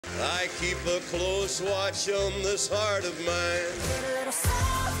I keep a close watch on this heart of mine.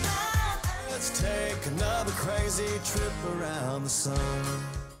 Let's take another crazy trip around the sun.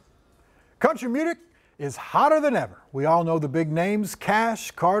 Country music is hotter than ever. We all know the big names: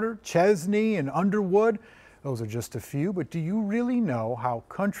 Cash, Carter, Chesney, and Underwood. Those are just a few, but do you really know how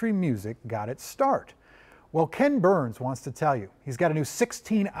country music got its start? Well, Ken Burns wants to tell you. He's got a new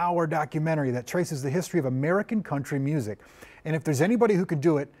 16-hour documentary that traces the history of American country music. And if there's anybody who could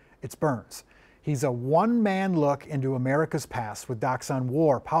do it, it's Burns. He's a one-man look into America's past with docs on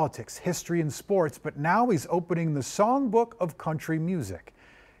war, politics, history, and sports, but now he's opening the songbook of country music.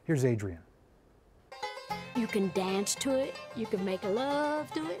 Here's Adrian. You can dance to it, you can make love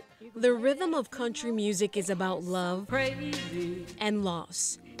to it. The rhythm of country music is about love and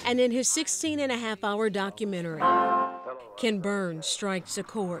loss. And in his 16-and-a-half-hour documentary, Ken Burns strikes a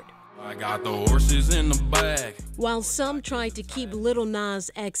chord. I got the horses in the bag. While some try to keep Lil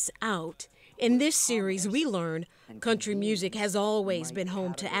Nas X out, in this series we learn country music has always been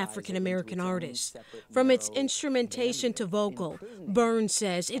home to African-American artists. From its instrumentation to vocal, Burns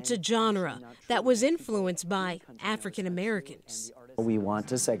says it's a genre that was influenced by African-Americans. We want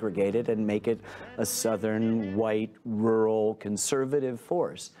to segregate it and make it a southern, white, rural, conservative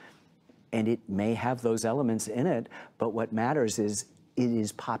force. And it may have those elements in it, but what matters is it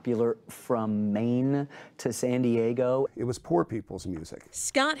is popular from Maine to San Diego. It was poor people's music.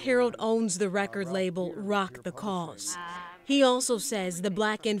 Scott Harold owns the record label Rock the Cause. He also says the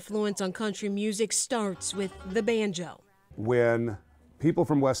black influence on country music starts with the banjo. When people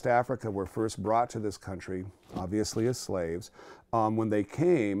from West Africa were first brought to this country, obviously as slaves, when they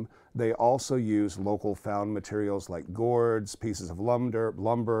came, they also used local found materials like gourds, pieces of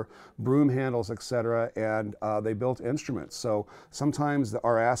lumber, broom handles, etc., and they built instruments. So sometimes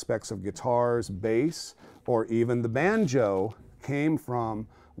our aspects of guitars, bass, or even the banjo came from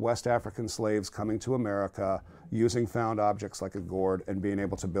West African slaves coming to America, using found objects like a gourd and being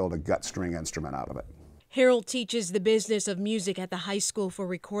able to build a gut string instrument out of it. Harold teaches the business of music at the High School for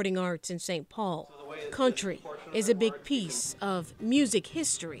Recording Arts in St. Paul. Country is a big piece of music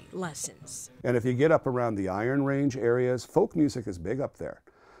history lessons. And if you get up around the Iron Range areas, folk music is big up there.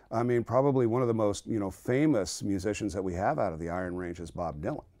 I mean, probably one of the most, famous musicians that we have out of the Iron Range is Bob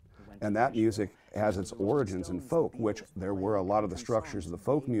Dylan. And that music has its origins in folk, which there were a lot of the structures of the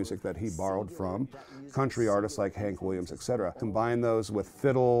folk music that he borrowed from country artists like Hank Williams, etc. Combine those with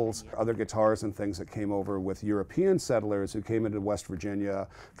fiddles, other guitars and things that came over with European settlers who came into West Virginia,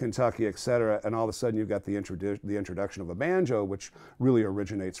 Kentucky, etc. And all of a sudden you've got the introduction of a banjo, which really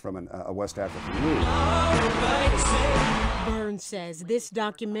originates from a West African root. Burns says this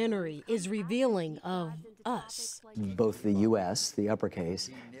documentary is revealing of us. Both the U.S., the uppercase,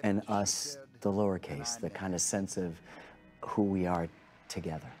 and us, the lowercase, the kind of sense of who we are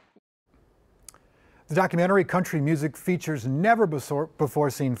together. The documentary Country Music features never before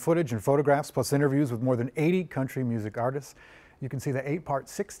seen footage and photographs, plus interviews with more than 80 country music artists. You can see the 8-part,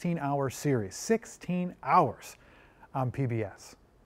 16-hour series, 16 hours on PBS.